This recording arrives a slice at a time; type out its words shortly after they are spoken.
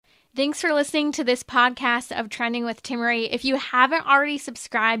Thanks for listening to this podcast of Trending with Timmerie. If you haven't already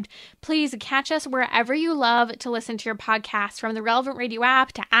subscribed, please catch us wherever you love to listen to your podcast, from the Relevant Radio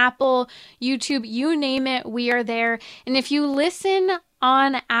app to Apple, YouTube, you name it, we are there. And if you listen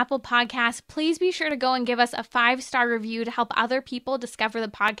on Apple Podcasts, please be sure to go and give us a 5-star review to help other people discover the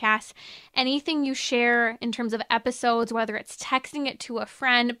podcast. Anything you share in terms of episodes, whether it's texting it to a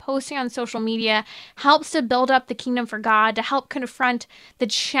friend, posting on social media, helps to build up the kingdom for God, to help confront the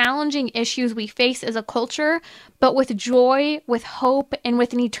challenging issues we face as a culture, but with joy, with hope, and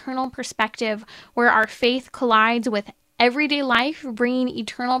with an eternal perspective where our faith collides with everyday life, bringing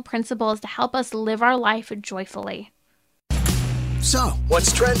eternal principles to help us live our life joyfully. So,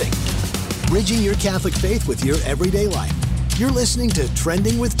 what's trending? Bridging your Catholic faith with your everyday life. You're listening to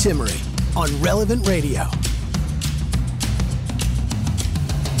Trending with Timmerie on Relevant Radio.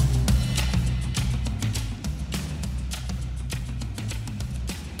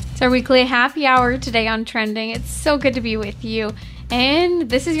 It's our weekly happy hour today on Trending. It's so good to be with you. And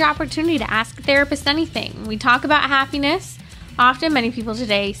this is your opportunity to ask a therapist anything. We talk about happiness. Often, many people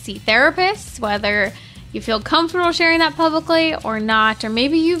today see therapists, whether you feel comfortable sharing that publicly or not, or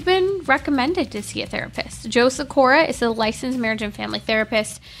maybe you've been recommended to see a therapist. Joe Sikora is a licensed marriage and family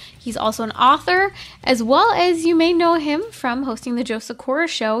therapist. He's also an author, as well as you may know him from hosting the Joe Sikora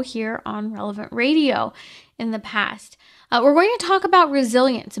Show here on Relevant Radio in the past. We're going to talk about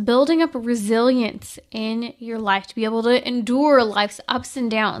resilience, building up resilience in your life to be able to endure life's ups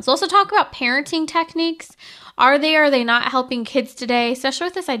and downs. We'll also talk about parenting techniques. Are they not helping kids today, especially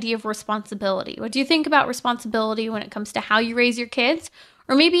with this idea of responsibility? What do you think about responsibility when it comes to how you raise your kids,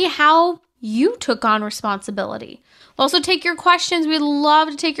 or maybe how you took on responsibility? We'll also take your questions. We'd love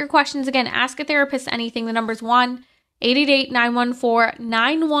to take your questions. Again, ask a therapist anything. The number's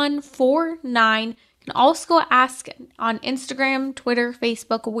 1-888-914-9149. You can also ask on Instagram, Twitter,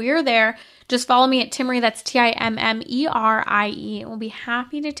 Facebook. We're there. Just follow me at Timmerie. That's Timmerie. We'll be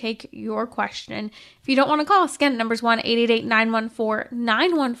happy to take your question. If you don't want to call us, again, number's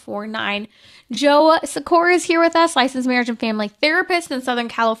 1-888-914-9149. Joe Sikora is here with us, licensed marriage and family therapist in Southern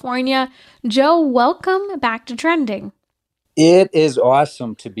California. Joe, welcome back to Trending. It is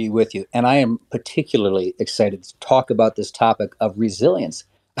awesome to be with you. And I am particularly excited to talk about this topic of resilience.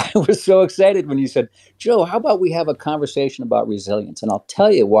 I was so excited when you said, Joe, how about we have a conversation about resilience? And I'll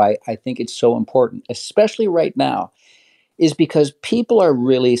tell you why I think it's so important, especially right now, is because people are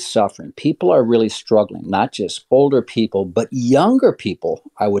really suffering. People are really struggling, not just older people, but younger people,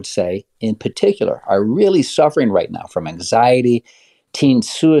 I would say, in particular, are really suffering right now from anxiety. Teen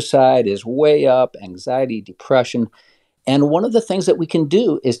suicide is way up, anxiety, depression. And one of the things that we can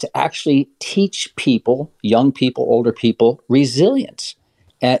do is to actually teach people, young people, older people, resilience.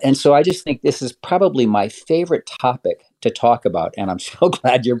 And so I just think this is probably my favorite topic to talk about, and I'm so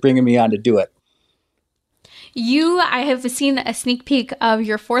glad you're bringing me on to do it. I have seen a sneak peek of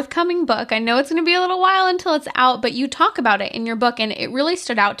your forthcoming book. I know it's going to be a little while until it's out, but you talk about it in your book, and it really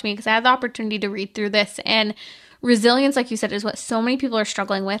stood out to me because I had the opportunity to read through this, and resilience, like you said, is what so many people are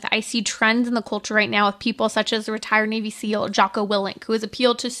struggling with. I see trends in the culture right now with people such as the retired Navy SEAL Jocko Willink, who has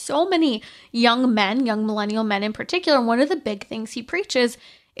appealed to so many young men, young millennial men in particular. And one of the big things he preaches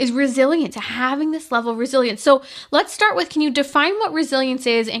is resilience, having this level of resilience. So let's start with, can you define what resilience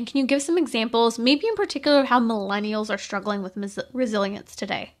is, and can you give some examples, maybe in particular, of how millennials are struggling with resilience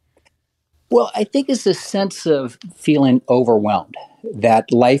today? Well, I think it's a sense of feeling overwhelmed,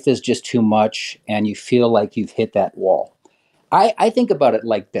 that life is just too much and you feel like you've hit that wall. I think about it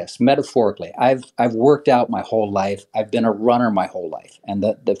like this, metaphorically. I've worked out my whole life. I've been a runner my whole life. And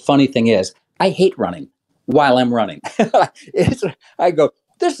the funny thing is, I hate running while I'm running. I go,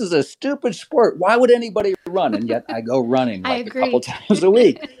 this is a stupid sport. Why would anybody run? And yet I go running like a couple times a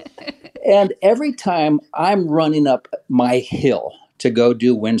week. And every time I'm running up my hill to go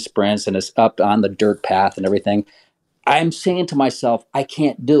do wind sprints, and it's up on the dirt path and everything, I'm saying to myself, I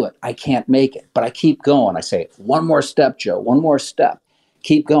can't do it. I can't make it. But I keep going. I say, one more step, Joe, one more step.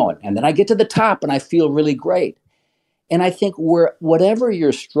 Keep going. And then I get to the top and I feel really great. And I think whatever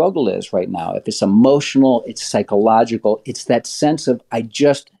your struggle is right now, if it's emotional, it's psychological, it's that sense of, I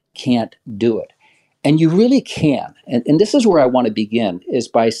just can't do it. And you really can. And this is where I want to begin, is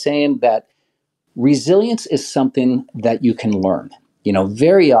by saying that resilience is something that you can learn. You know,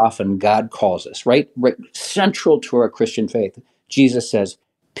 very often God calls us, right? Central to our Christian faith, Jesus says,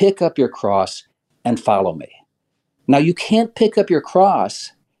 pick up your cross and follow me. Now, you can't pick up your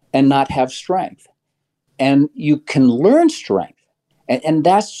cross and not have strength. And you can learn strength. And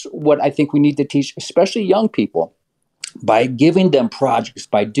that's what I think we need to teach, especially young people, by giving them projects,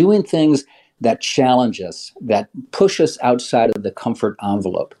 by doing things that challenge us, that push us outside of the comfort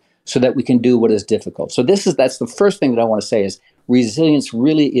envelope. so that we can do what is difficult. So that's the first thing that I want to say is resilience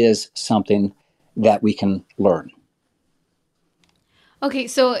really is something that we can learn. Okay,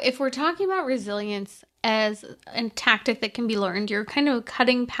 so if we're talking about resilience as a tactic that can be learned, you're kind of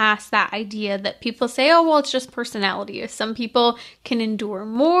cutting past that idea that people say, oh, well, it's just personality. Some people can endure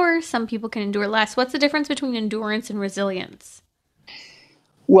more, some people can endure less. What's the difference between endurance and resilience?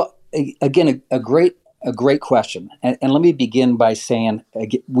 Well, again, a great question. And let me begin by saying,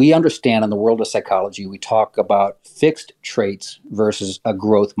 we understand in the world of psychology, we talk about fixed traits versus a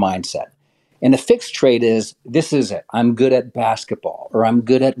growth mindset. And the fixed trait is, this is it. I'm good at basketball, or I'm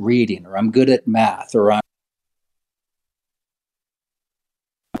good at reading, or I'm good at math, or I'm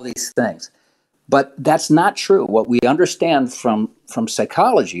all these things. But that's not true. What we understand from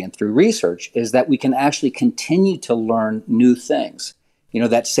psychology and through research is that we can actually continue to learn new things. You know,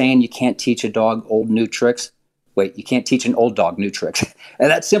 that saying, you can't teach a dog old new tricks. Wait, you can't teach an old dog new tricks. And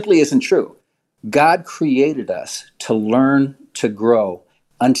that simply isn't true. God created us to learn, to grow,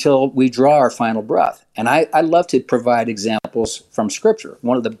 until we draw our final breath. And I love to provide examples from Scripture.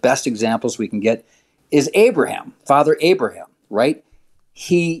 One of the best examples we can get is Abraham, Father Abraham, right?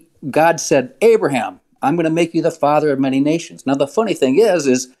 God said, Abraham, I'm going to make you the father of many nations. Now, the funny thing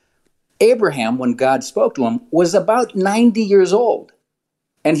is Abraham, when God spoke to him, was about 90 years old.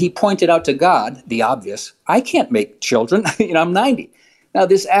 And he pointed out to God, the obvious, I can't make children. I'm 90. Now,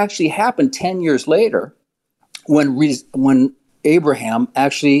 this actually happened 10 years later when Abraham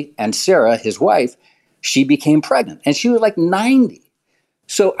actually, and Sarah, his wife, she became pregnant, and she was like 90.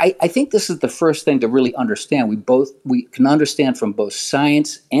 So I think this is the first thing to really understand. We can understand from both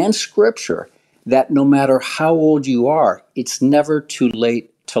science and Scripture that no matter how old you are, it's never too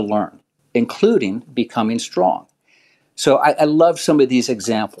late to learn, including becoming strong. So I love some of these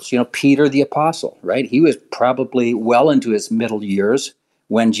examples. Peter the apostle, right? He was probably well into his middle years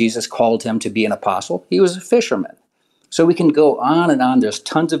when Jesus called him to be an apostle. He was a fisherman. So we can go on and on. There's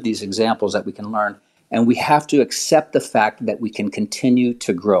tons of these examples that we can learn, and we have to accept the fact that we can continue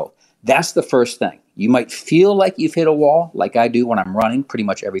to grow. That's the first thing. You might feel like you've hit a wall, like I do when I'm running pretty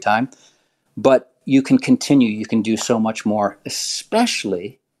much every time, but you can continue. You can do so much more,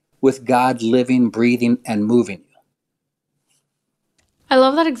 especially with God living, breathing, and moving you. I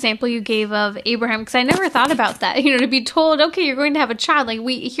love that example you gave of Abraham, because I never thought about that. To be told, okay, you're going to have a child. Like,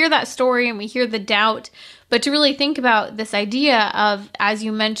 we hear that story and we hear the doubt, but to really think about this idea of, as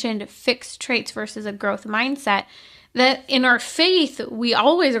you mentioned, fixed traits versus a growth mindset, that in our faith, we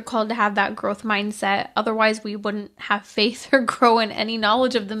always are called to have that growth mindset. Otherwise, we wouldn't have faith or grow in any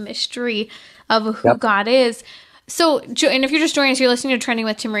knowledge of the mystery of who God is. So, and if you're just joining us, you're listening to Trending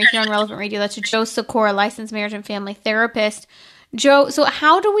with Timmerie here on Relevant Radio. That's Joe Sikora, licensed marriage and family therapist. Joe, so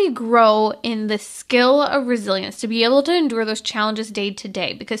how do we grow in the skill of resilience to be able to endure those challenges day to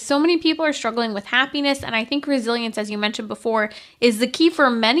day? Because so many people are struggling with happiness, and I think resilience, as you mentioned before, is the key for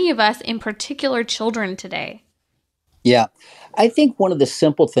many of us, in particular children today. Yeah, I think one of the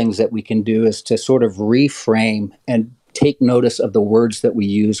simple things that we can do is to sort of reframe and take notice of the words that we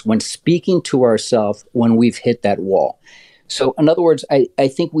use when speaking to ourselves when we've hit that wall. So in other words, I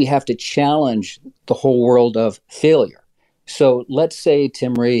think we have to challenge the whole world of failure. So let's say,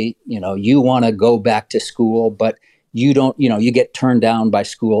 Timmerie, you want to go back to school, but you don't, you get turned down by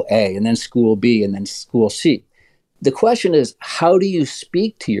school A and then school B and then school C. The question is, how do you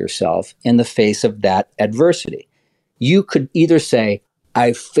speak to yourself in the face of that adversity? You could either say,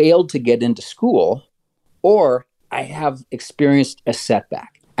 I failed to get into school, or I have experienced a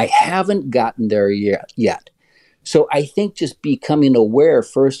setback. I haven't gotten there yet. So I think just becoming aware,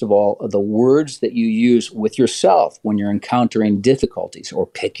 first of all, of the words that you use with yourself when you're encountering difficulties or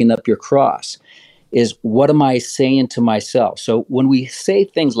picking up your cross is, what am I saying to myself? So when we say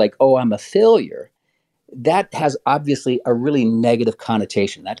things like, oh, I'm a failure, that has obviously a really negative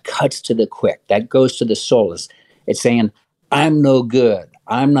connotation. That cuts to the quick. That goes to the soul. It's saying, I'm no good.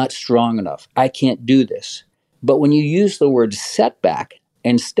 I'm not strong enough. I can't do this. But when you use the word setback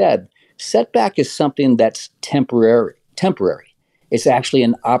instead, setback is something that's temporary. It's actually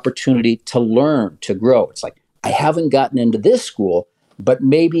an opportunity to learn, to grow. It's like, I haven't gotten into this school, but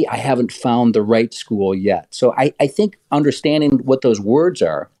maybe I haven't found the right school yet. So I think understanding what those words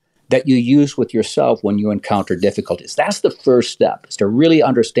are that you use with yourself when you encounter difficulties, that's the first step, is to really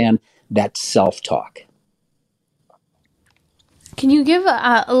understand that self-talk. Can you give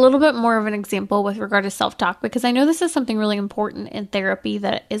a little bit more of an example with regard to self-talk? Because I know this is something really important in therapy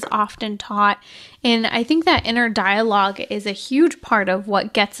that is often taught. And I think that inner dialogue is a huge part of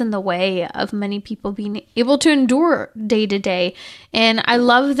what gets in the way of many people being able to endure day to day. And I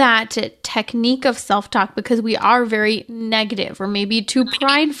love that technique of self-talk because we are very negative or maybe too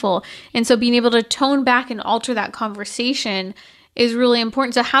prideful. And so being able to tone back and alter that conversation is really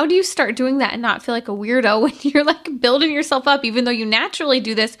important. So how do you start doing that and not feel like a weirdo when you're like building yourself up, even though you naturally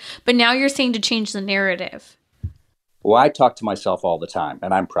do this, but now you're saying to change the narrative? Well, I talk to myself all the time,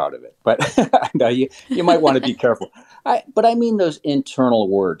 and I'm proud of it. But no, you might want to be careful. But I mean those internal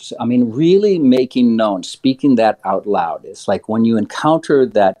words. I mean, really making known, speaking that out loud. It's like when you encounter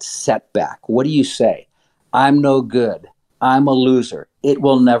that setback, what do you say? I'm no good. I'm a loser. It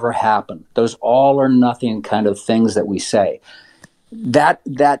will never happen. Those all or nothing kind of things that we say. That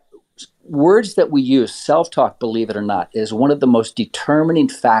words that we use, self-talk, believe it or not, is one of the most determining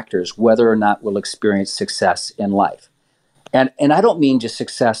factors whether or not we'll experience success in life. And I don't mean just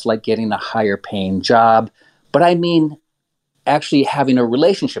success like getting a higher paying job, but I mean actually having a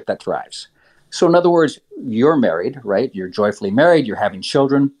relationship that thrives. So in other words, you're married, right? You're joyfully married, you're having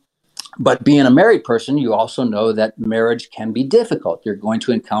children. But being a married person, you also know that marriage can be difficult. You're going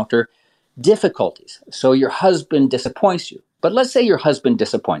to encounter difficulties. So your husband disappoints you. But let's say your husband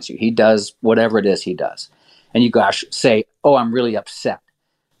disappoints you. He does whatever it is he does. And you say, oh, I'm really upset.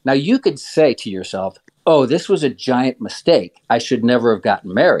 Now you could say to yourself, oh, this was a giant mistake. I should never have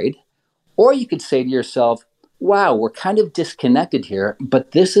gotten married. Or you could say to yourself, wow, we're kind of disconnected here,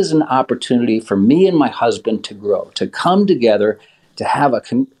 but this is an opportunity for me and my husband to grow, to come together, to have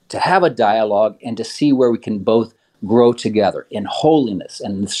a dialogue, and to see where we can both grow together in holiness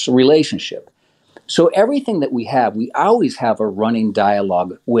and this relationship. So everything that we always have a running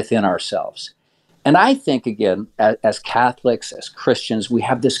dialogue within ourselves. And I think, again, as Catholics, as Christians, we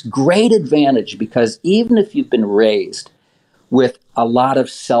have this great advantage because even if you've been raised with a lot of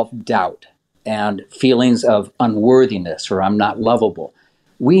self-doubt and feelings of unworthiness or I'm not lovable,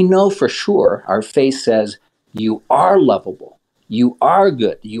 we know for sure our faith says you are lovable, you are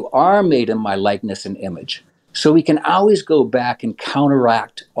good, you are made in my likeness and image. So we can always go back and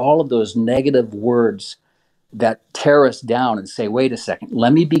counteract all of those negative words that tear us down and say, wait a second,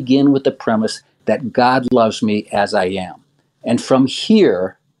 let me begin with the premise that God loves me as I am. And from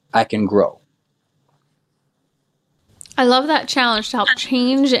here, I can grow. I love that challenge to help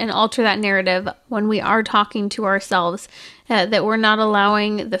change and alter that narrative when we are talking to ourselves, that we're not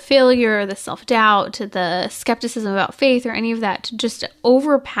allowing the failure, the self-doubt, the skepticism about faith or any of that to just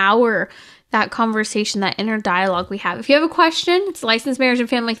overpower that conversation, that inner dialogue we have. If you have a question, it's licensed marriage and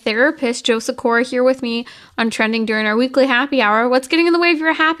family therapist Joe Sikora here with me on Trending during our weekly happy hour. What's getting in the way of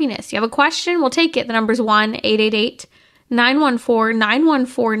your happiness? You have a question? We'll take it. The number's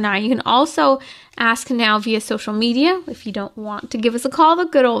 1-888-914-9149. You can also ask now via social media if you don't want to give us a call the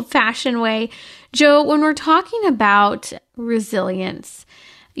good old-fashioned way. Joe, when we're talking about resilience,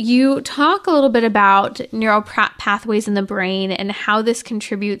 you talk a little bit about neural pathways in the brain and how this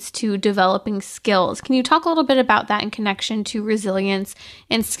contributes to developing skills. Can you talk a little bit about that in connection to resilience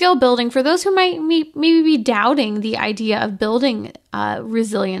and skill building for those who might maybe be doubting the idea of building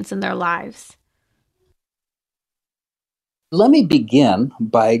resilience in their lives? Let me begin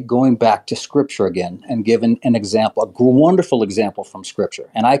by going back to Scripture again and giving an example, a wonderful example from Scripture.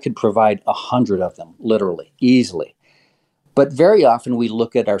 And I could provide 100 of them, literally, easily. But very often we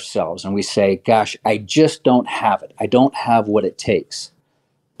look at ourselves and we say, gosh, I just don't have it. I don't have what it takes.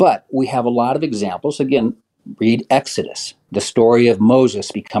 But we have a lot of examples. Again, read Exodus, the story of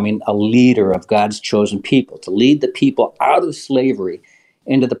Moses becoming a leader of God's chosen people to lead the people out of slavery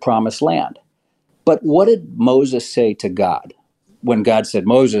into the promised land. But what did Moses say to God when God said,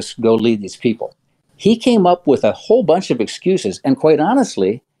 Moses, go lead these people? He came up with a whole bunch of excuses. And quite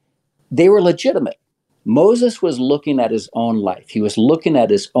honestly, they were legitimate. Moses was looking at his own life. He was looking at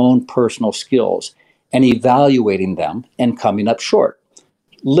his own personal skills and evaluating them and coming up short.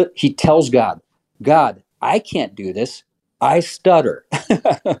 He tells God, God, I can't do this. I stutter.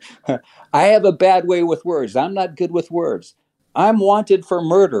 I have a bad way with words. I'm not good with words. I'm wanted for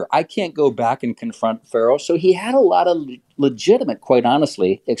murder. I can't go back and confront Pharaoh. So he had a lot of legitimate, quite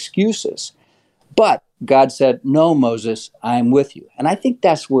honestly, excuses. But God said, no, Moses, I'm with you. And I think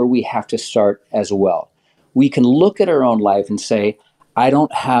that's where we have to start as well. We can look at our own life and say, I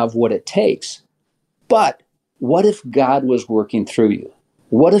don't have what it takes. But what if God was working through you?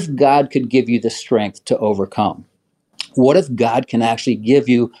 What if God could give you the strength to overcome? What if God can actually give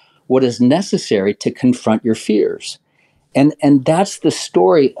you what is necessary to confront your fears? And that's the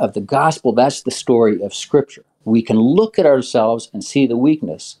story of the gospel. That's the story of Scripture. We can look at ourselves and see the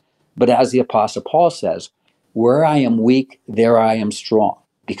weakness. But as the Apostle Paul says, where I am weak, there I am strong.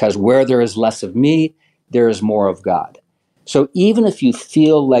 Because where there is less of me, there is more of God. So even if you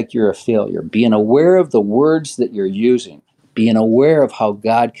feel like you're a failure, being aware of the words that you're using, being aware of how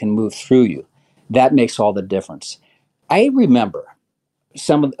God can move through you, that makes all the difference. I remember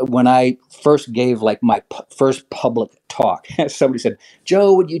when I first gave like my first public talk, somebody said,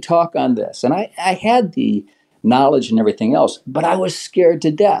 Joe, would you talk on this? And I had the knowledge and everything else, but I was scared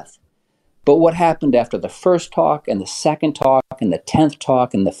to death. But what happened after the first talk and the second talk and the 10th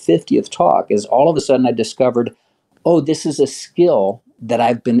talk and the 50th talk is all of a sudden I discovered, oh, this is a skill that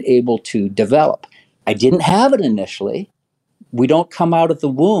I've been able to develop. I didn't have it initially. We don't come out of the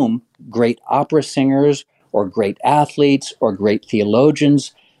womb great opera singers or great athletes or great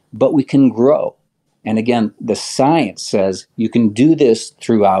theologians, but we can grow. And again, the science says you can do this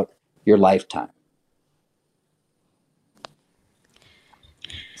throughout your lifetime.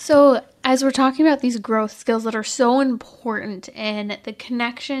 So as we're talking about these growth skills that are so important and the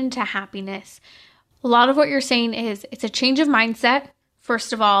connection to happiness, a lot of what you're saying is it's a change of mindset.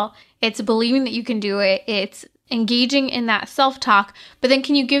 First of all, it's believing that you can do it. It's engaging in that self-talk. But then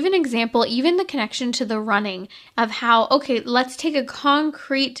can you give an example, even the connection to the running of how, okay, let's take a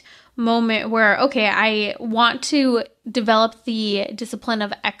concrete moment where, okay, I want to develop the discipline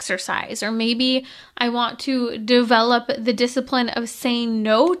of exercise, or maybe I want to develop the discipline of saying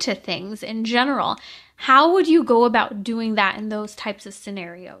no to things in general. How would you go about doing that in those types of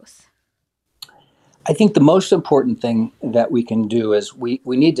scenarios? I think the most important thing that we can do is we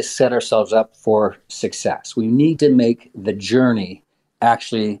need to set ourselves up for success. We need to make the journey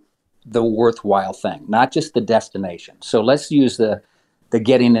actually the worthwhile thing, not just the destination. So let's use the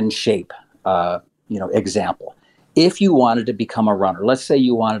getting in shape example. If you wanted to become a runner, let's say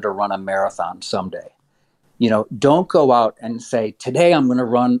you wanted to run a marathon someday, don't go out and say, today I'm going to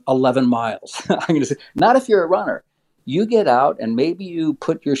run 11 miles. I'm going to say, not if you're a runner. You get out and maybe you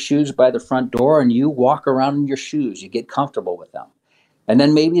put your shoes by the front door and you walk around in your shoes. You get comfortable with them. And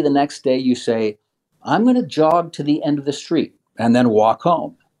then maybe the next day you say, I'm going to jog to the end of the street and then walk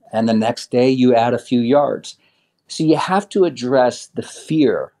home. And the next day you add a few yards. So you have to address the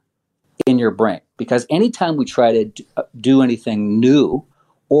fear in your brain, because anytime we try to do anything new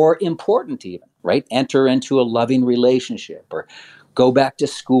or important even, right? Enter into a loving relationship or go back to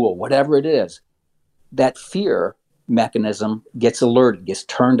school, whatever it is, that fear mechanism gets alerted, gets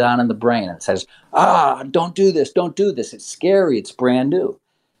turned on in the brain and says, don't do this, don't do this. It's scary, it's brand new.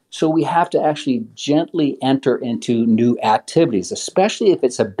 So we have to actually gently enter into new activities, especially if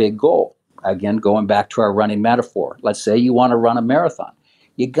it's a big goal. Again, going back to our running metaphor, let's say you want to run a marathon.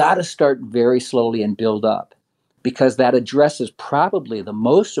 You got to start very slowly and build up, because that addresses probably the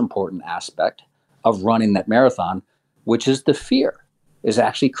most important aspect of running that marathon, which is the fear, is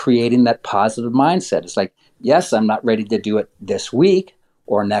actually creating that positive mindset. It's like, yes, I'm not ready to do it this week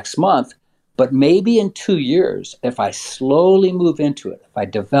or next month, but maybe in 2 years, if I slowly move into it, if I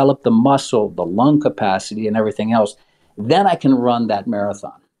develop the muscle, the lung capacity and everything else, then I can run that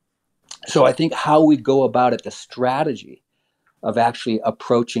marathon. So I think how we go about it, the strategy of actually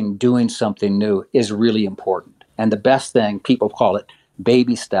approaching doing something new is really important. And the best thing, people call it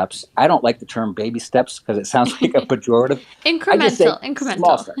baby steps. I don't like the term baby steps because it sounds like a pejorative. Incremental.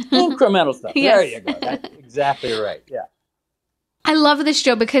 Small steps. Incremental stuff. Yes. There you go. That's exactly right. Yeah. I love this,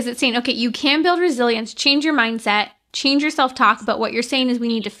 Joe, because it's saying, okay, you can build resilience, change your mindset, change your self-talk, but what you're saying is we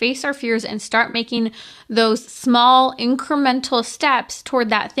need to face our fears and start making those small incremental steps toward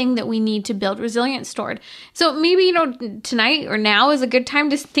that thing that we need to build resilience toward. So maybe, tonight or now is a good time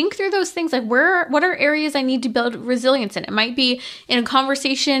to think through those things. Like what are areas I need to build resilience in? It might be in a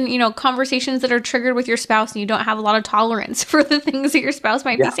conversation, conversations that are triggered with your spouse and you don't have a lot of tolerance for the things that your spouse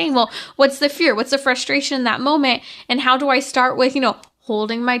might be saying. Well, what's the fear? What's the frustration in that moment? And how do I start with,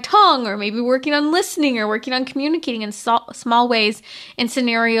 holding my tongue, or maybe working on listening or working on communicating in small ways in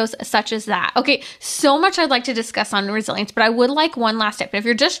scenarios such as that. Okay, so much I'd like to discuss on resilience, but I would like one last tip. If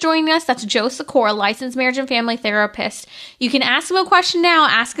you're just joining us, that's Joe Sikora, licensed marriage and family therapist. You can ask him a question now,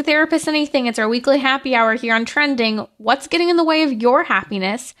 ask a therapist anything. It's our weekly happy hour here on Trending. What's getting in the way of your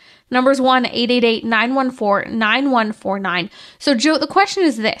happiness? Number's 1-888-914-9149. So Joe, the question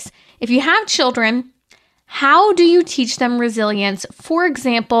is this: if you have children, How do you teach them resilience? For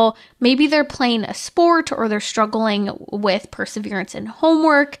example, maybe they're playing a sport or they're struggling with perseverance in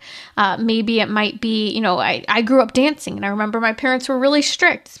homework. Maybe it might be, I grew up dancing and I remember my parents were really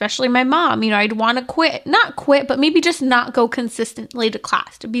strict, especially my mom. I'd want to not quit, but maybe just not go consistently to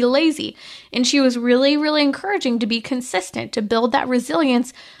class, to be lazy. And she was really, really encouraging to be consistent, to build that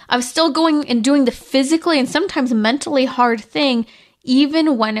resilience of still going and doing the physically and sometimes mentally hard thing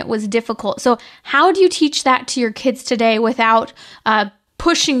even when it was difficult. So how do you teach that to your kids today without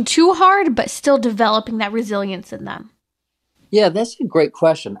pushing too hard, but still developing that resilience in them? Yeah, that's a great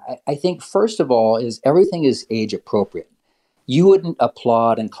question. I think first of all is everything is age appropriate. You wouldn't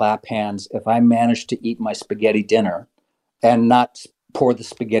applaud and clap hands if I managed to eat my spaghetti dinner and not pour the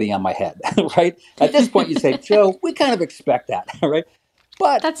spaghetti on my head, right? At this point you say, Joe, we kind of expect that, right?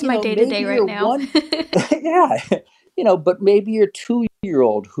 But that's my day-to-day right now. Yeah. But maybe your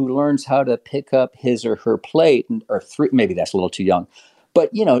 2-year-old who learns how to pick up his or her plate, or 3, maybe that's a little too young.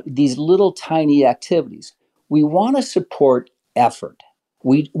 But, these little tiny activities, we want to support effort.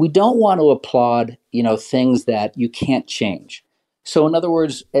 We don't want to applaud, things that you can't change. So in other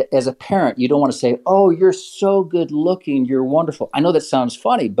words, as a parent, you don't want to say, oh, you're so good looking, you're wonderful. I know that sounds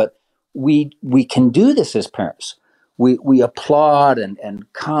funny, but we can do this as parents. We applaud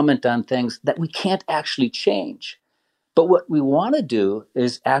and comment on things that we can't actually change. But what we want to do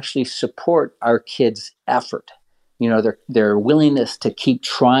is actually support our kids' effort, their willingness to keep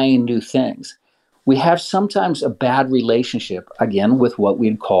trying new things. We have sometimes a bad relationship, again, with what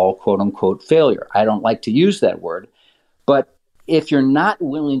we'd call, quote unquote, failure. I don't like to use that word, but if you're not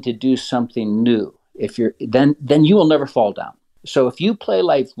willing to do something new, then you will never fall down. So if you play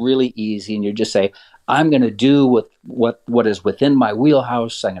life really easy and you just say, I'm going to do what is within my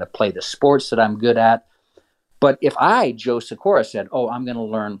wheelhouse, I'm going to play the sports that I'm good at. But if I, Joe Sikora, said, oh, I'm going to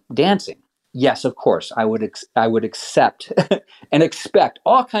learn dancing, yes, of course, I would accept and expect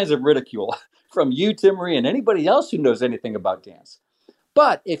all kinds of ridicule from you, Timmerie, and anybody else who knows anything about dance.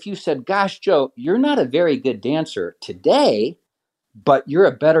 But if you said, gosh, Joe, you're not a very good dancer today, but you're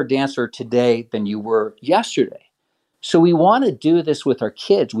a better dancer today than you were yesterday. So we want to do this with our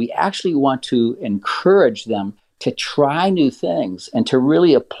kids. We actually want to encourage them to try new things and to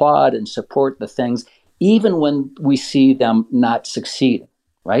really applaud and support the things even when we see them not succeeding,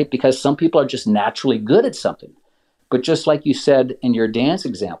 right? Because some people are just naturally good at something. But just like you said in your dance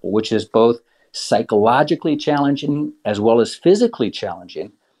example, which is both psychologically challenging as well as physically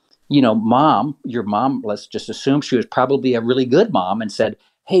challenging, your mom, let's just assume she was probably a really good mom and said,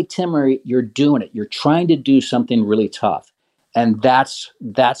 hey, Timmerie, you're doing it. You're trying to do something really tough. And that's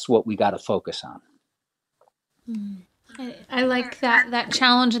what we got to focus on. Mm. I like that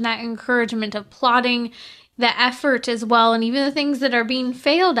challenge and that encouragement of applauding the effort as well, and even the things that are being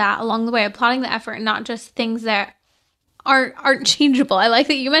failed at along the way, applauding the effort and not just things that aren't changeable. I like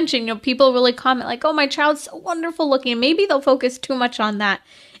that you mentioned, people really comment like, oh, my child's so wonderful looking. Maybe they'll focus too much on that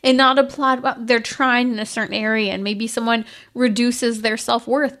and not applaud what they're trying in a certain area. And maybe someone reduces their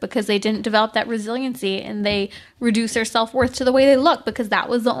self-worth because they didn't develop that resiliency, and they reduce their self-worth to the way they look because that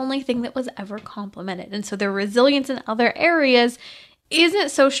was the only thing that was ever complimented. And so their resilience in other areas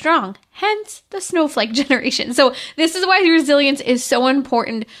isn't so strong, hence the snowflake generation. So this is why resilience is so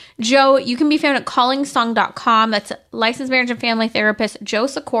important. Joe, you can be found at callingsong.com. That's licensed marriage and family therapist Joe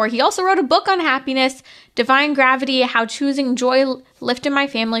Sikora. He also wrote a book on happiness, Defying Gravity, How Choosing Joy Lifted My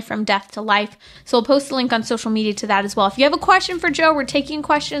Family from Death to Life. So we'll post a link on social media to that as well. If you have a question for Joe, we're taking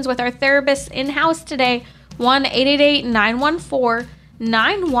questions with our therapist in-house today,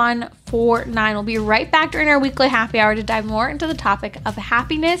 1-888-914-9149. We'll be right back during our weekly happy hour to dive more into the topic of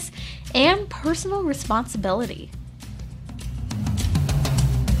happiness and personal responsibility.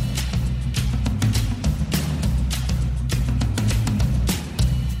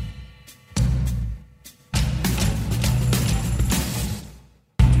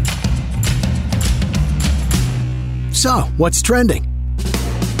 So, what's trending?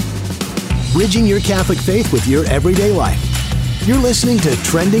 Bridging your Catholic faith with your everyday life. You're listening to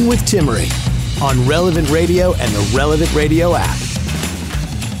Trending with Timmerie on Relevant Radio and the Relevant Radio app.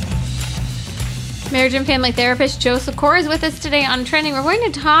 Marriage and family therapist Joe Sikora is with us today on Trending. We're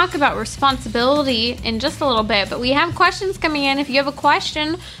going to talk about responsibility in just a little bit, but we have questions coming in. If you have a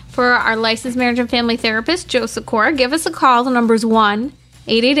question for our licensed marriage and family therapist, Joe Sikora, give us a call. The number's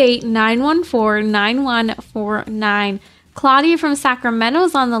 1-888-914-9149. Claudia from Sacramento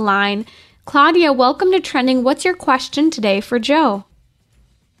is on the line. Claudia, welcome to Trending. What's your question today for Joe?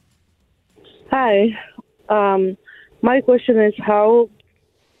 Hi. My question is how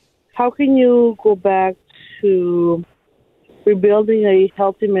can you go back to rebuilding a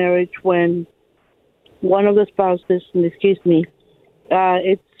healthy marriage when one of the spouses, in this case me,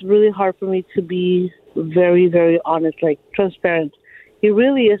 it's really hard for me to be very, very honest, like transparent. He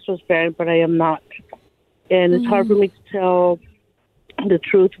really is transparent, but I am not. And it's hard for me to tell the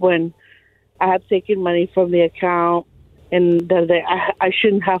truth when I have taken money from the account and that I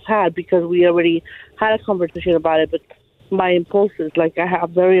shouldn't have had, because we already had a conversation about it. But my impulses, like I have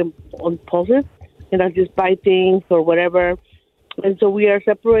very impulsive, and I just buy things or whatever. And so we are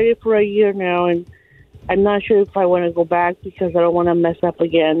separated for a year now, and I'm not sure if I want to go back because I don't want to mess up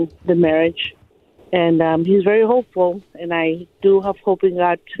again the marriage. And he's very hopeful, and I do have hope in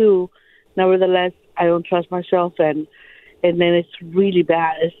God too. Nevertheless, I don't trust myself, and then it's really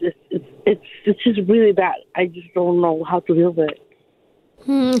bad. It's just really bad. I just don't know how to deal with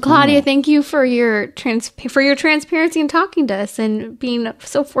it. Claudia, thank you for your transparency and talking to us and being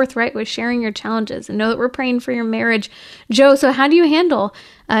so forthright with sharing your challenges. And know that we're praying for your marriage, Joe. So, how do you handle,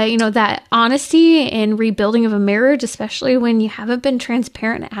 that honesty and rebuilding of a marriage, especially when you haven't been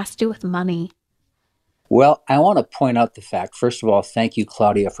transparent and it has to do with money? Well, I want to point out the fact, first of all, thank you,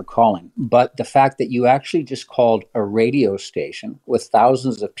 Claudia, for calling. But the fact that you actually just called a radio station with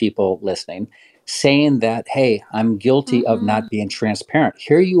thousands of people listening, saying that, hey, I'm guilty of not being transparent.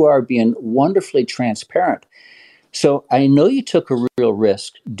 Here you are being wonderfully transparent. So I know you took a real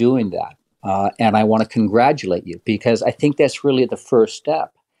risk doing that. And I want to congratulate you, because I think that's really the first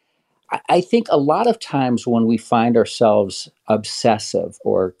step. I think a lot of times when we find ourselves obsessive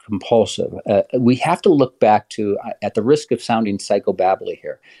or compulsive, we have to look back to, at the risk of sounding psychobabbly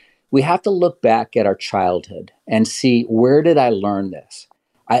here, we have to look back at our childhood and see, where did I learn this?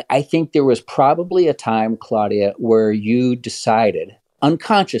 I think there was probably a time, Claudia, where you decided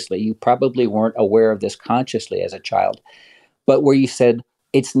unconsciously, you probably weren't aware of this consciously as a child, but where you said,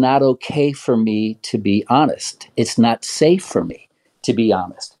 it's not okay for me to be honest. It's not safe for me to be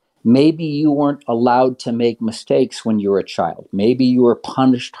honest. Maybe you weren't allowed to make mistakes when you were a child. Maybe you were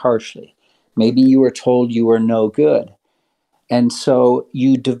punished harshly. Maybe you were told you were no good. And so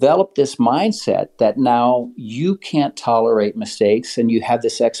you develop this mindset that now you can't tolerate mistakes, and you have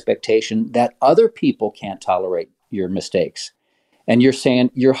this expectation that other people can't tolerate your mistakes. And you're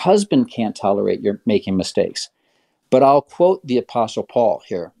saying your husband can't tolerate your making mistakes. But I'll quote the Apostle Paul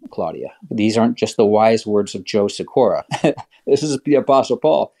here, Claudia. These aren't just the wise words of Joe Sikora. This is the Apostle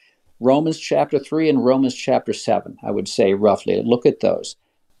Paul. Romans chapter 3 and Romans chapter 7, I would say roughly. Look at those.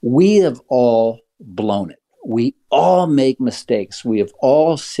 We have all blown it. We all make mistakes. We have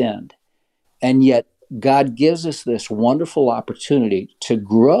all sinned. And yet God gives us this wonderful opportunity to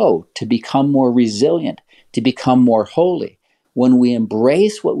grow, to become more resilient, to become more holy. When we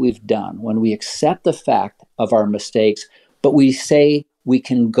embrace what we've done, when we accept the fact of our mistakes, but we say we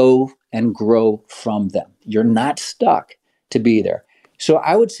can go and grow from them. You're not stuck to be there. So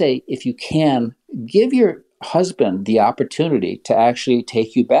I would say, if you can, give your husband the opportunity to actually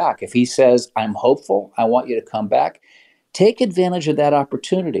take you back. If he says, I'm hopeful, I want you to come back, take advantage of that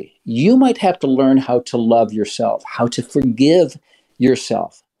opportunity. You might have to learn how to love yourself, how to forgive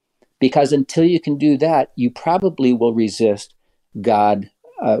yourself, because until you can do that, you probably will resist God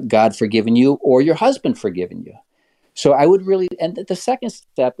forgiving you, or your husband forgiving you. So I would really, and the second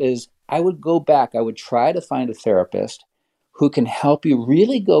step is, I would go back. I would try to find a therapist who can help you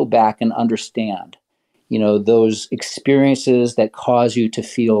really go back and understand, those experiences that cause you to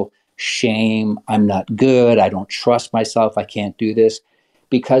feel shame. I'm not good. I don't trust myself. I can't do this.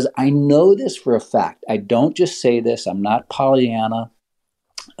 Because I know this for a fact. I don't just say this. I'm not Pollyanna.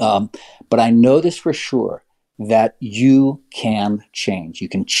 But I know this for sure, that you can change. You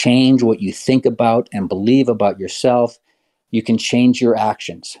can change what you think about and believe about yourself. You can change your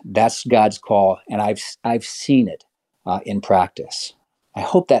actions. That's God's call. And I've seen it in practice. I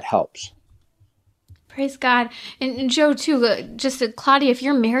hope that helps. Praise God. And Joe, too, Claudia, if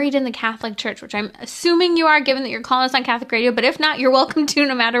you're married in the Catholic Church, which I'm assuming you are, given that you're calling us on Catholic radio, but if not, you're welcome to,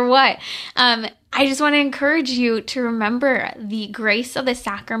 no matter what. I just want to encourage you to remember the grace of the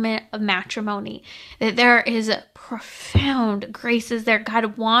sacrament of matrimony, that there is profound graces there.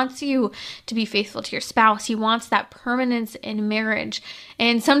 God wants you to be faithful to your spouse. He wants that permanence in marriage.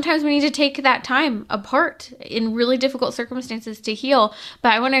 And sometimes we need to take that time apart in really difficult circumstances to heal.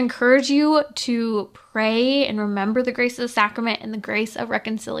 But I want to encourage you to pray and remember the grace of the sacrament and the grace of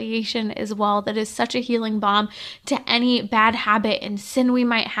reconciliation as well. That is such a healing balm to any bad habit and sin we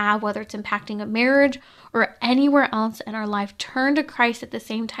might have, whether it's impacting a marriage or anywhere else in our life, turn to Christ at the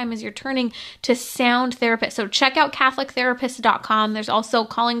same time as you're turning to sound therapists. So check out CatholicTherapist.com. There's also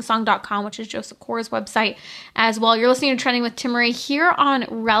CallingSong.com, which is Joseph Corr's website as well. You're listening to Trending with Timmerie here on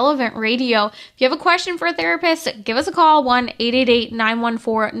Relevant Radio. If you have a question for a therapist, give us a call,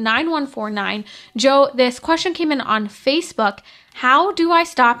 1-888-914-9149. Joe, this question came in on Facebook. How do I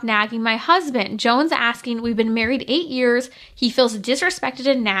stop nagging my husband? Joan's asking, we've been married 8 years. He feels disrespected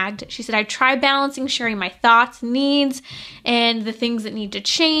and nagged. She said, I try balancing sharing my thoughts, needs, and the things that need to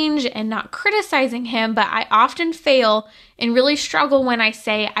change and not criticizing him, but I often fail and really struggle when I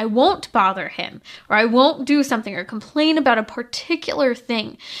say I won't bother him or I won't do something or complain about a particular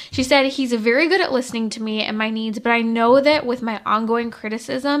thing. She said, he's very good at listening to me and my needs, but I know that with my ongoing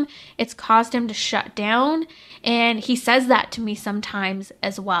criticism, it's caused him to shut down. And he says that to me sometimes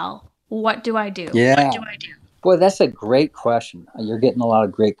as well. What do I do? Yeah. What do I do? Boy, that's a great question. You're getting a lot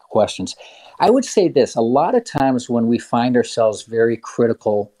of great questions. I would say this, a lot of times when we find ourselves very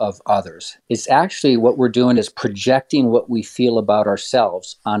critical of others, it's actually what we're doing is projecting what we feel about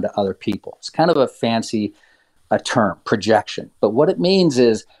ourselves onto other people. It's kind of a fancy term, projection. But what it means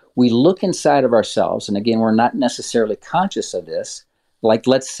is we look inside of ourselves, and again, we're not necessarily conscious of this. Like,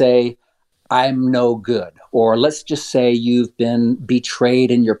 let's say, I'm no good. Or let's just say you've been betrayed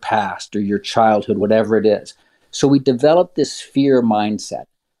in your past or your childhood, whatever it is. So we develop this fear mindset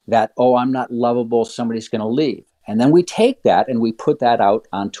that, oh, I'm not lovable, somebody's going to leave. And then we take that and we put that out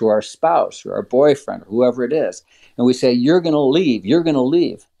onto our spouse or our boyfriend or whoever it is. And we say, you're going to leave, you're going to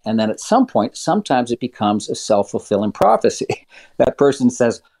leave. And then at some point, sometimes it becomes a self-fulfilling prophecy. That person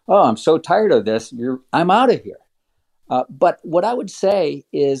says, oh, I'm so tired of this, I'm out of here. But what I would say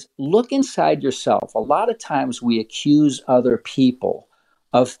is look inside yourself. A lot of times we accuse other people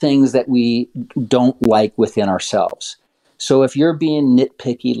of things that we don't like within ourselves. So if you're being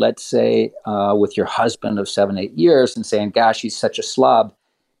nitpicky, let's say with your husband of 7-8 years and saying, gosh, he's such a slob,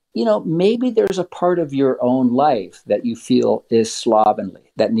 maybe there's a part of your own life that you feel is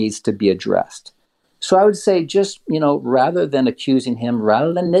slovenly that needs to be addressed. So I would say just, rather than accusing him,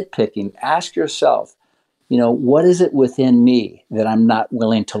 rather than nitpicking, ask yourself, what is it within me that I'm not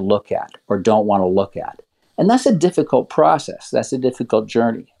willing to look at or don't want to look at? And that's a difficult process. That's a difficult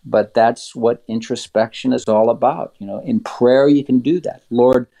journey. But that's what introspection is all about. In prayer, you can do that.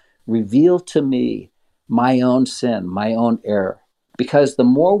 Lord, reveal to me my own sin, my own error. Because the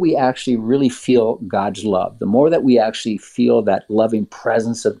more we actually really feel God's love, the more that we actually feel that loving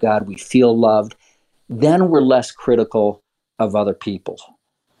presence of God, we feel loved, then we're less critical of other people.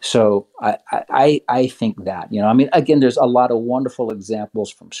 So I think that, again, there's a lot of wonderful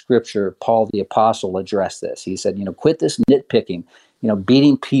examples from Scripture. Paul the Apostle addressed this. He said, quit this nitpicking,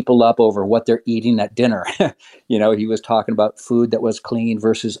 beating people up over what they're eating at dinner. He was talking about food that was clean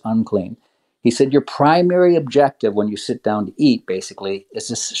versus unclean. He said, your primary objective when you sit down to eat, basically, is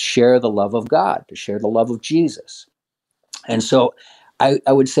to share the love of God, to share the love of Jesus. And so I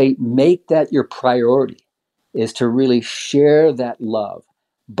would say make that your priority, is to really share that love.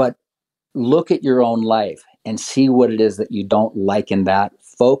 But look at your own life and see what it is that you don't like in that.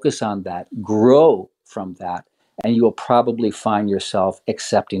 Focus on that, grow from that, and you will probably find yourself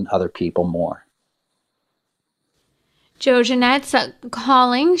accepting other people more. Joe, Jeanette's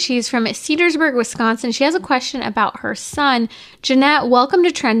calling. She's from Cedarsburg, Wisconsin. She has a question about her son. Jeanette, welcome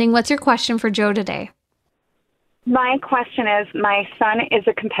to Trending. What's your question for Joe today? My question is, my son is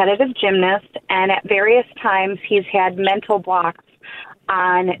a competitive gymnast, and at various times he's had mental blocks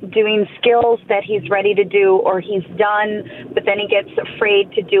on doing skills that he's ready to do or he's done, but then he gets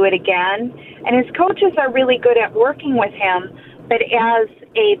afraid to do it again. And his coaches are really good at working with him, but as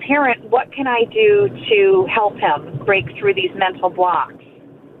a parent, what can I do to help him break through these mental blocks?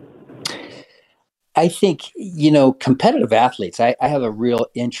 I think, competitive athletes, I have a real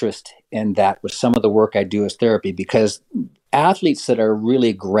interest in that with some of the work I do as therapy, because athletes that are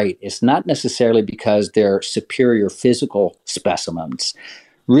really great, it's not necessarily because they're superior physical specimens.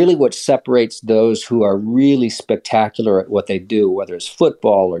 Really what separates those who are really spectacular at what they do, whether it's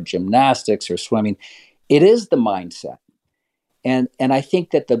football or gymnastics or swimming, it is the mindset. And I think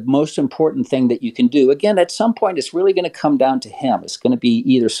that the most important thing that you can do, again, at some point, it's really going to come down to him. It's going to be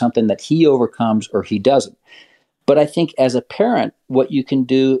either something that he overcomes or he doesn't. But I think as a parent, what you can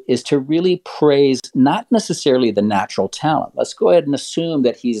do is to really praise not necessarily the natural talent. Let's go ahead and assume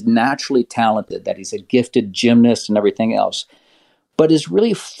that he's naturally talented, that he's a gifted gymnast and everything else, but is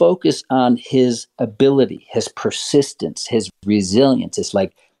really focused on his ability, his persistence, his resilience. It's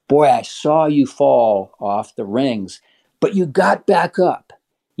like, boy, I saw you fall off the rings, but you got back up.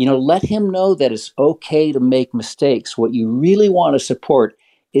 Let him know that it's okay to make mistakes. What you really want to support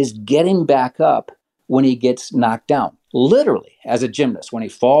is getting back up when he gets knocked down, literally as a gymnast, when he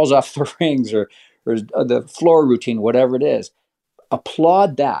falls off the rings or the floor routine, whatever it is.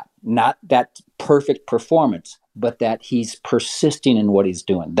 Applaud that, not that perfect performance, but that he's persisting in what he's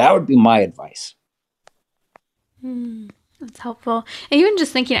doing. That would be my advice. That's helpful. And even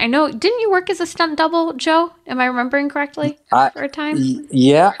just thinking, I know, didn't you work as a stunt double, Joe? Am I remembering correctly for a time?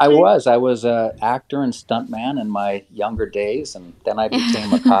 Yeah, I was. I was an actor and stuntman in my younger days, and then I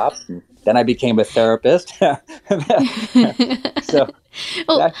became a cop, and then I became a therapist. So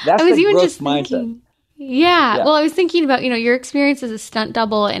well, that's I was the even growth just mindset. thinking. Yeah. Well, I was thinking about, your experience as a stunt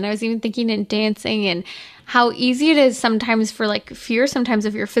double, and I was even thinking in dancing and how easy it is sometimes for fear sometimes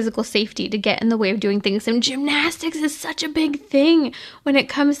of your physical safety to get in the way of doing things. And gymnastics is such a big thing when it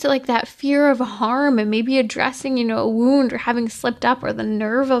comes to that fear of harm and maybe addressing, a wound or having slipped up or the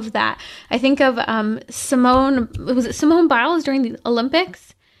nerve of that. I think of Simone Biles during the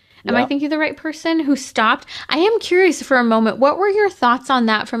Olympics? Am I thinking the right person who stopped? I am curious for a moment. What were your thoughts on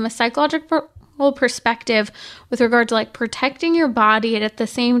that from a psychological perspective with regard to protecting your body and at the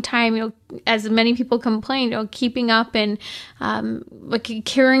same time, as many people complain, keeping up and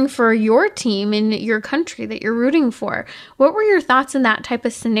caring for your team and your country that you're rooting for? What were your thoughts in that type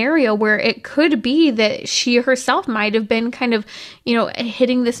of scenario where it could be that she herself might have been kind of,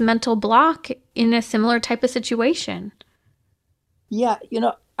 hitting this mental block in a similar type of situation? Yeah,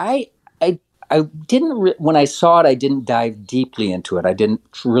 I didn't, when I saw it, I didn't dive deeply into it. I didn't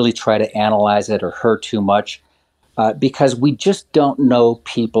really try to analyze it or her too much because we just don't know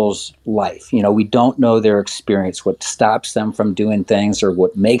people's life. We don't know their experience, what stops them from doing things or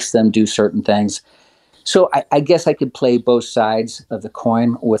what makes them do certain things. So I guess I could play both sides of the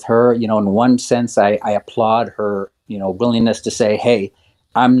coin with her. In one sense, I applaud her, willingness to say, hey,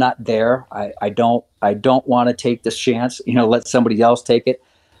 I'm not there. I don't want to take this chance, let somebody else take it.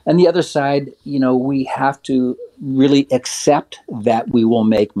 And the other side, we have to really accept that we will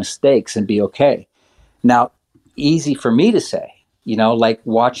make mistakes and be okay. Now, easy for me to say, like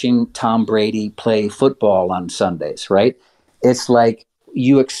watching Tom Brady play football on Sundays, right? It's like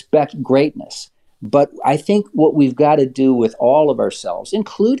you expect greatness. But I think what we've got to do with all of ourselves,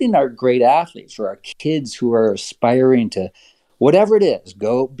 including our great athletes or our kids who are aspiring to whatever it is,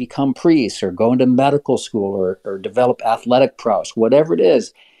 go become priests or go into medical school or develop athletic prowess, whatever it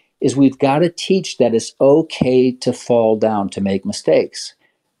is we've got to teach that it's okay to fall down, to make mistakes.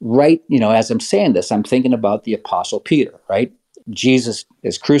 Right, as I'm saying this, I'm thinking about the Apostle Peter, right? Jesus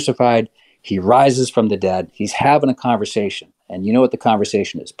is crucified. He rises from the dead. He's having a conversation. And you know what the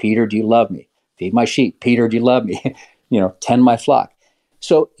conversation is? Peter, do you love me? Feed my sheep. Peter, do you love me? Tend my flock.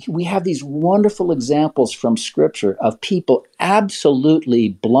 So we have these wonderful examples from Scripture of people absolutely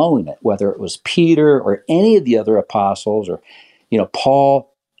blowing it, whether it was Peter or any of the other apostles or, Paul.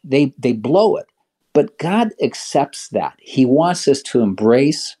 They blow it. But God accepts that. He wants us to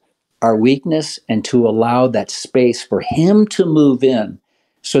embrace our weakness and to allow that space for him to move in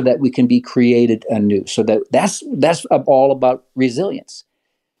so that we can be created anew. So that's all about resilience.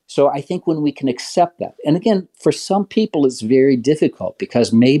 So I think when we can accept that, and again, for some people it's very difficult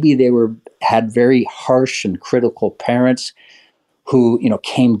because maybe they had very harsh and critical parents who,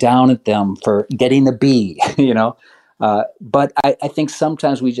 came down at them for getting a B, But I think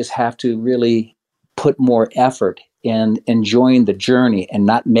sometimes we just have to really put more effort in enjoying the journey and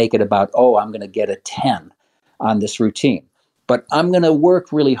not make it about, oh, I'm going to get a 10 on this routine. But I'm going to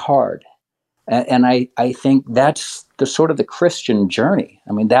work really hard. And I think that's the sort of the Christian journey.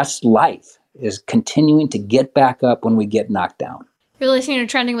 I mean, that's life, is continuing to get back up when we get knocked down. You're listening to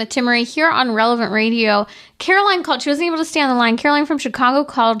Trending with Timmerie here on Relevant Radio. Caroline called. She wasn't able to stay on the line. Caroline from Chicago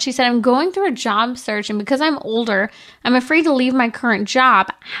called. She said, I'm going through a job search, and because I'm older, I'm afraid to leave my current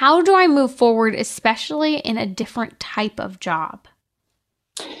job. How do I move forward, especially in a different type of job?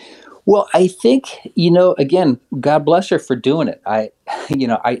 Well, I think, again, God bless her for doing it. I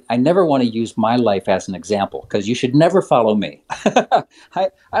never want to use my life as an example because you should never follow me.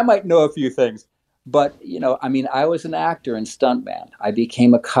 I might know a few things. But, I was an actor and stuntman. I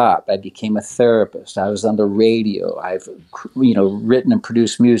became a cop. I became a therapist. I was on the radio. I've, written and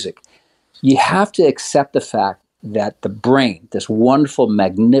produced music. You have to accept the fact that the brain, this wonderful,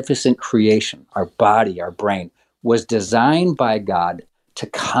 magnificent creation, our body, our brain, was designed by God to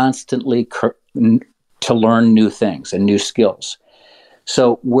constantly to learn new things and new skills.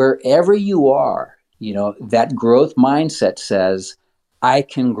 So wherever you are, that growth mindset says, I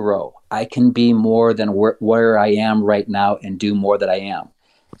can grow. I can be more than where I am right now and do more than I am.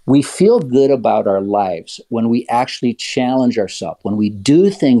 We feel good about our lives when we actually challenge ourselves, when we do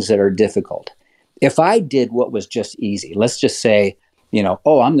things that are difficult. If I did what was just easy, let's just say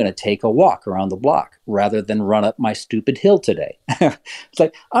Oh, I'm going to take a walk around the block rather than run up my stupid hill today. It's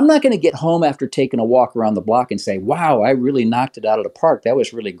like, I'm not going to get home after taking a walk around the block and say, wow, I really knocked it out of the park. That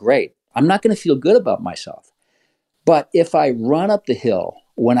was really great. I'm not going to feel good about myself. But if I run up the hill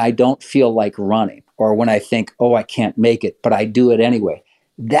when I don't feel like running, or when I think, oh, I can't make it, but I do it anyway,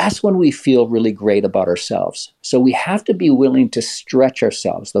 that's when we feel really great about ourselves. So we have to be willing to stretch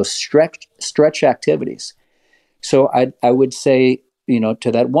ourselves, those stretch activities. So I would say,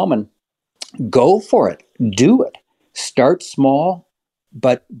 to that woman, go for it, do it. Start small,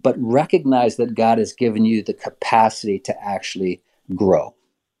 but recognize that God has given you the capacity to actually grow.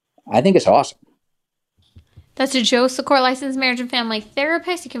 I think it's awesome. That's Joe Sikora, licensed marriage and family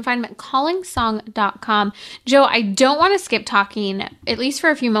therapist. You can find him at callingsong.com. Joe, I don't want to skip talking, at least for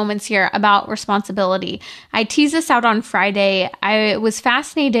a few moments here, about responsibility. I teased this out on Friday. I was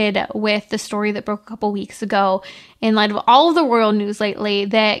fascinated with the story that broke a couple weeks ago in light of all of the royal news lately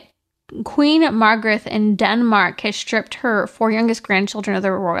that Queen Margaret in Denmark has stripped her 4 youngest grandchildren of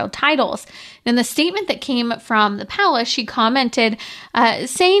their royal titles. In the statement that came from the palace, she commented,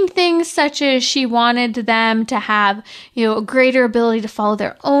 saying things such as she wanted them to have, a greater ability to follow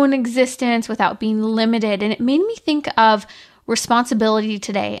their own existence without being limited. And it made me think of responsibility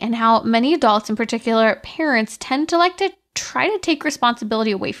today and how many adults, in particular parents, tend to like to try to take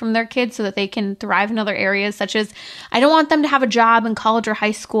responsibility away from their kids so that they can thrive in other areas, such as, I don't want them to have a job in college or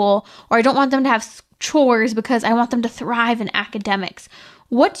high school, or I don't want them to have chores because I want them to thrive in academics.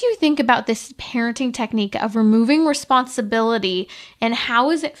 What do you think about this parenting technique of removing responsibility, and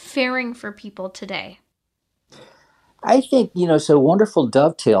how is it faring for people today? I think, it's a wonderful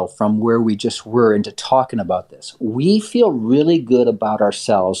dovetail from where we just were into talking about this. We feel really good about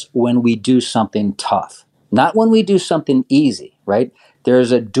ourselves when we do something tough. Not when we do something easy, right?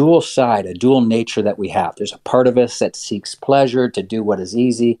 There's a dual side, a dual nature that we have. There's a part of us that seeks pleasure to do what is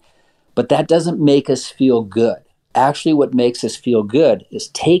easy, but that doesn't make us feel good. Actually, what makes us feel good is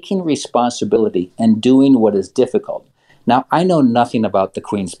taking responsibility and doing what is difficult. Now, I know nothing about the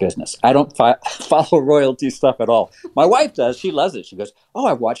Queen's business. I don't follow royalty stuff at all. My wife does. She loves it. She goes, oh,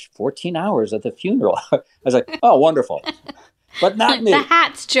 I watched 14 hours at the funeral. I was like, oh, wonderful. But not me. The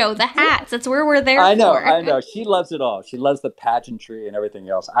hats, Joe, the hats. That's where we're there I know, for. I know. She loves it all. She loves the pageantry and everything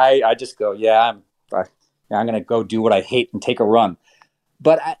else. I just go, I'm going to go do what I hate and take a run.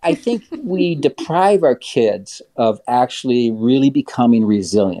 But I think we deprive our kids of actually really becoming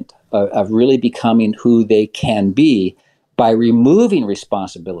resilient, of really becoming who they can be by removing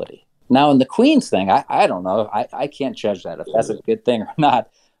responsibility. Now, in the Queen's thing, I don't know. I can't judge that if that's a good thing or not.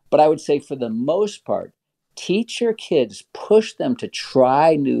 But I would say for the most part, teach your kids, push them to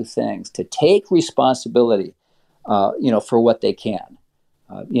try new things, to take responsibility, for what they can.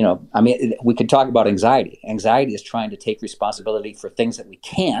 We could talk about anxiety. Anxiety is trying to take responsibility for things that we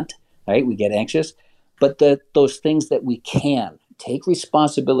can't, right? We get anxious, but those things that we can, take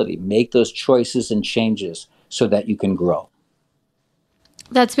responsibility, make those choices and changes so that you can grow.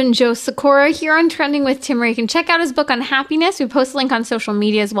 That's been Joe Sikora here on Trending with Timmerie. You can check out his book on happiness. We post a link on social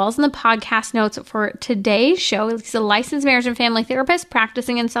media as well as in the podcast notes for today's show. He's a licensed marriage and family therapist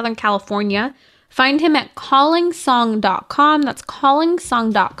practicing in Southern California. Find him at callingsong.com. That's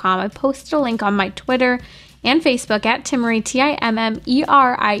callingsong.com. I posted a link on my Twitter and Facebook at Timmerie,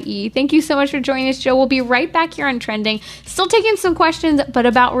 Timmerie. Thank you so much for joining us, Joe. We'll be right back here on Trending. Still taking some questions, but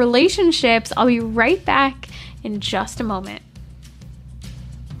about relationships. I'll be right back in just a moment.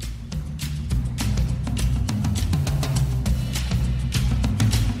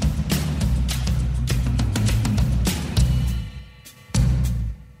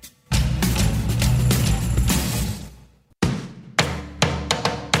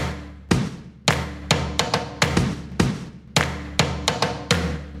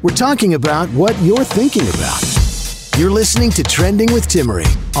 We're talking about what you're thinking about. You're listening to Trending with Timmerie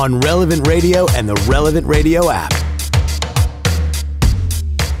on Relevant Radio and the Relevant Radio app.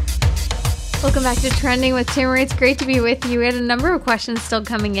 Welcome back to Trending with Timmerie. It's great to be with you. We had a number of questions still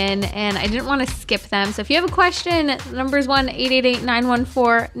coming in, and I didn't want to skip them. So if you have a question, the number is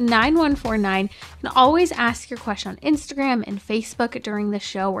 1-888-914-9149. You can always ask your question on Instagram and Facebook during the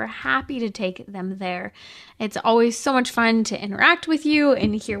show. We're happy to take them there. It's always so much fun to interact with you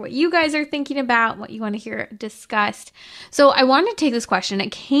and hear what you guys are thinking about, what you want to hear discussed. So I wanted to take this question.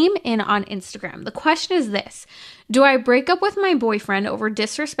 It came in on Instagram. The question is this: do I break up with my boyfriend over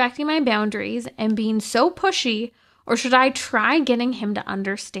disrespecting my boundaries and being so pushy, or should I try getting him to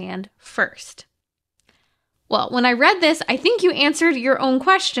understand first? Well, when I read this, I think you answered your own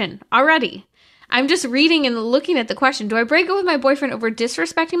question already. I'm just reading and looking at the question. Do I break up with my boyfriend over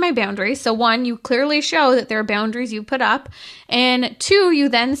disrespecting my boundaries? So 1, you clearly show that there are boundaries you put up. And 2, you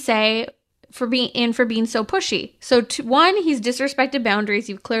then say for being so pushy. So 1, he's disrespected boundaries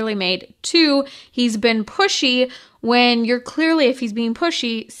you've clearly made. 2, he's been pushy when you're clearly, if he's being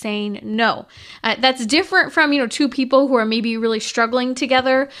pushy, saying no. That's different from, 2 people who are maybe really struggling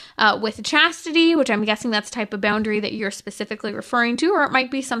together with chastity, which I'm guessing that's the type of boundary that you're specifically referring to, or it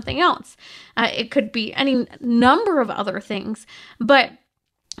might be something else. It could be any number of other things. But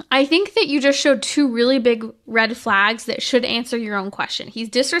I think that you just showed 2 really big red flags that should answer your own question. He's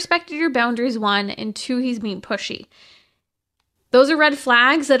disrespected your boundaries, 1, and 2, he's being pushy. Those are red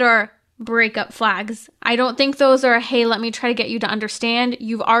flags that are breakup flags. I don't think those are, hey, let me try to get you to understand.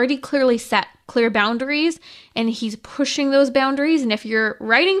 You've already clearly set clear boundaries, and he's pushing those boundaries. And if you're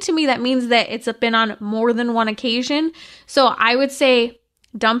writing to me, that means that it's been on more than one occasion. So I would say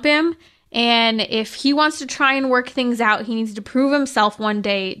dump him. And if he wants to try and work things out, he needs to prove himself one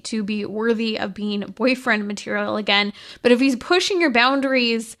day to be worthy of being boyfriend material again. But if he's pushing your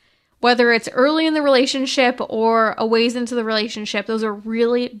boundaries, whether it's early in the relationship or a ways into the relationship, those are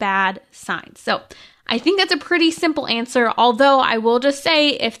really bad signs. So I think that's a pretty simple answer. Although I will just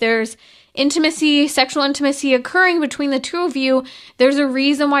say, if there's intimacy, sexual intimacy occurring between the 2 of you, there's a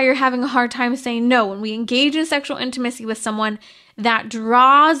reason why you're having a hard time saying no. When we engage in sexual intimacy with someone, that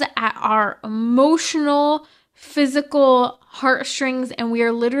draws at our emotional, physical heartstrings, and we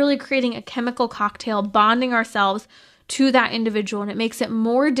are literally creating a chemical cocktail, bonding ourselves to that individual, and it makes it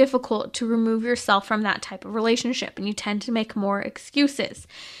more difficult to remove yourself from that type of relationship, and you tend to make more excuses.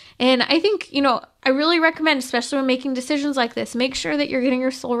 And I think, I really recommend, especially when making decisions like this, make sure that you're getting your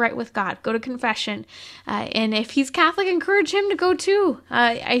soul right with God. Go to confession. And if he's Catholic, encourage him to go too.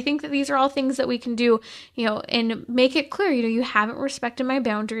 I think that these are all things that we can do, and make it clear, you haven't respected my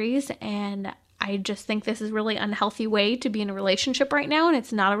boundaries, and I just think this is a really unhealthy way to be in a relationship right now, and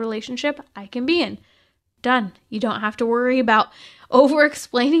it's not a relationship I can be in. Done. You don't have to worry about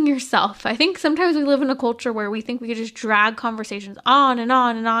over-explaining yourself. I think sometimes we live in a culture where we think we could just drag conversations on and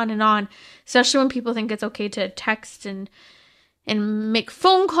on and on and on, especially when people think it's okay to text and make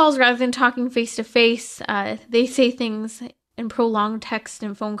phone calls rather than talking face-to-face. They say things in prolonged text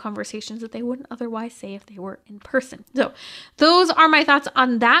and phone conversations that they wouldn't otherwise say if they were in person. So those are my thoughts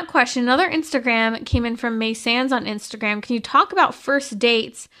on that question. Another Instagram came in from May Sands on Instagram. Can you talk about first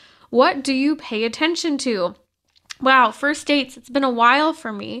dates? What do you pay attention to? Wow, first dates, it's been a while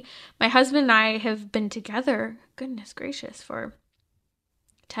for me. My husband and I have been together, goodness gracious, for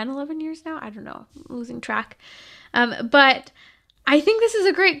 10, 11 years now? I don't know, I'm losing track. But I think this is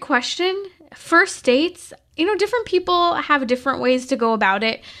a great question. First dates, different people have different ways to go about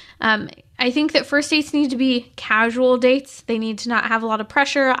it. I think that first dates need to be casual dates. They need to not have a lot of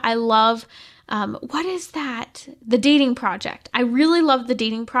pressure. I love what is that? The Dating Project. I really love The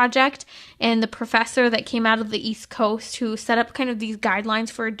Dating Project and the professor that came out of the East Coast who set up kind of these guidelines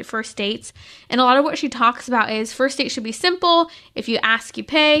for first dates. And a lot of what she talks about is first date should be simple. If you ask, you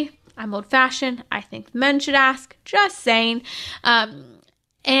pay. I'm old fashioned. I think men should ask. Just saying.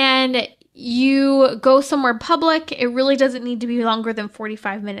 And you go somewhere public. It really doesn't need to be longer than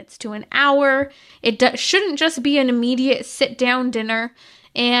 45 minutes to an hour. It shouldn't just be an immediate sit down dinner.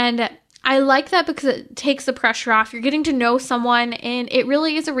 And I like that because it takes the pressure off. You're getting to know someone, and it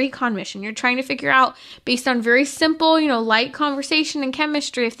really is a recon mission. You're trying to figure out, based on very simple, light conversation and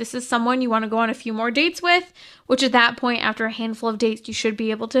chemistry, if this is someone you want to go on a few more dates with, which at that point, after a handful of dates, you should be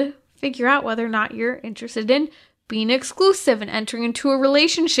able to figure out whether or not you're interested in being exclusive and entering into a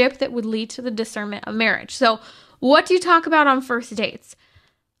relationship that would lead to the discernment of marriage. So what do you talk about on first dates?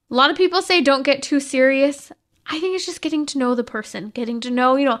 A lot of people say don't get too serious. I think it's just getting to know the person, getting to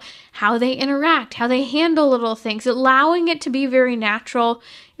know, how they interact, how they handle little things, allowing it to be very natural.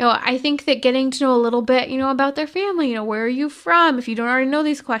 I think that getting to know a little bit, about their family, where are you from? If you don't already know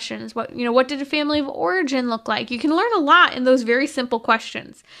these questions, what did a family of origin look like? You can learn a lot in those very simple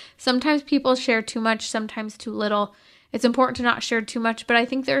questions. Sometimes people share too much, sometimes too little. It's important to not share too much, but I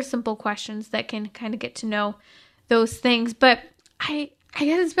think there are simple questions that can kind of get to know those things. But I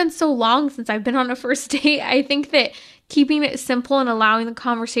guess it's been so long since I've been on a first date. I think that keeping it simple and allowing the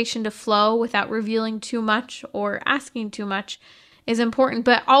conversation to flow without revealing too much or asking too much is important.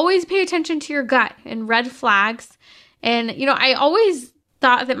 But always pay attention to your gut and red flags. And, I always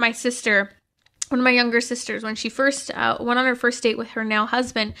thought that my sister one of my younger sisters, when she first went on her first date with her now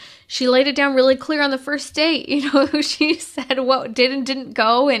husband, she laid it down really clear on the first date. She said what did and didn't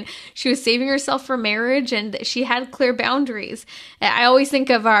go, and she was saving herself for marriage, and she had clear boundaries. I always think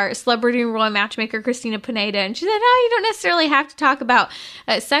of our celebrity and royal matchmaker, Christina Pineda, and she said, you don't necessarily have to talk about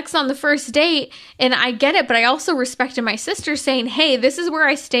sex on the first date. And I get it, but I also respected my sister saying, hey, this is where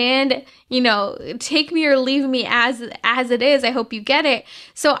I stand. Take me or leave me as it is. I hope you get it.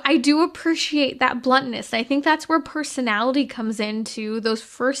 So I do appreciate that bluntness. I think that's where personality comes into those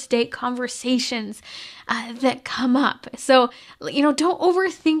first date conversations that come up. So, don't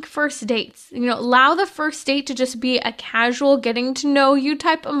overthink first dates. Allow the first date to just be a casual getting to know you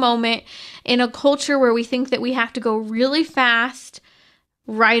type of moment in a culture where we think that we have to go really fast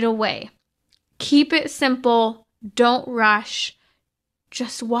right away. Keep it simple. Don't rush.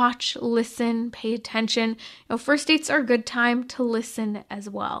 Just watch, listen, pay attention. First dates are a good time to listen as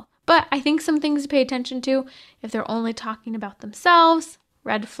well. But I think some things to pay attention to, if they're only talking about themselves,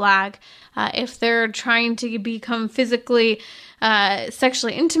 red flag. If they're trying to become physically,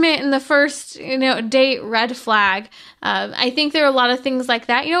 sexually intimate in the first, date, red flag. I think there are a lot of things like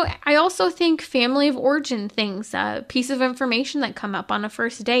that. I also think family of origin things, piece of information that come up on a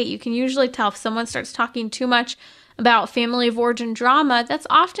first date. You can usually tell if someone starts talking too much about family of origin drama, that's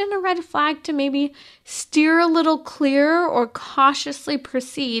often a red flag to maybe steer a little clearer or cautiously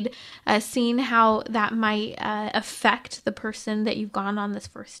proceed, seeing how that might affect the person that you've gone on this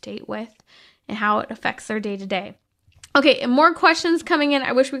first date with and how it affects their day to day. Okay, and more questions coming in.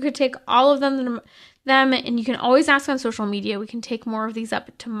 I wish we could take all of them, and you can always ask on social media. We can take more of these up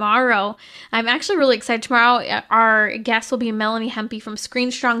tomorrow. I'm actually really excited. Tomorrow, our guest will be Melanie Hempy from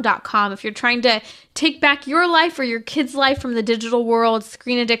ScreenStrong.com. If you're trying to take back your life or your kid's life from the digital world,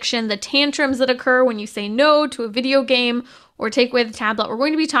 screen addiction, the tantrums that occur when you say no to a video game or take away the tablet, we're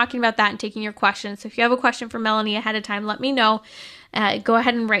going to be talking about that and taking your questions. So if you have a question for Melanie ahead of time, let me know. Go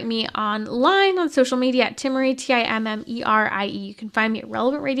ahead and write me online on social media at Timmerie, Timmerie. You can find me at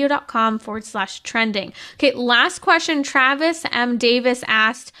relevantradio.com/trending. Okay, last question. Travis M. Davis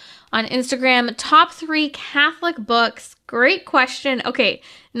asked on Instagram, top 3 Catholic books. Great question. Okay,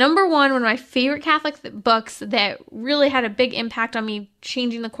 number 1 of my favorite Catholic books that really had a big impact on me,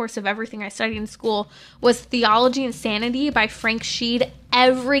 changing the course of everything I studied in school, was Theology and Sanity by Frank Sheed.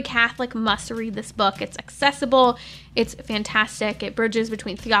 Every Catholic must read this book. It's accessible. It's fantastic. It bridges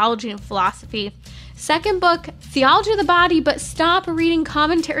between theology and philosophy. Second book, Theology of the Body, but stop reading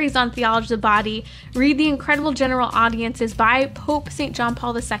commentaries on Theology of the Body. Read The Incredible General Audiences by Pope St. John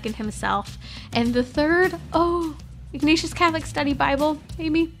Paul II himself. And the third, Ignatius Catholic Study Bible,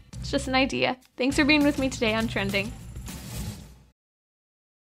 maybe. It's just an idea. Thanks for being with me today on Trending.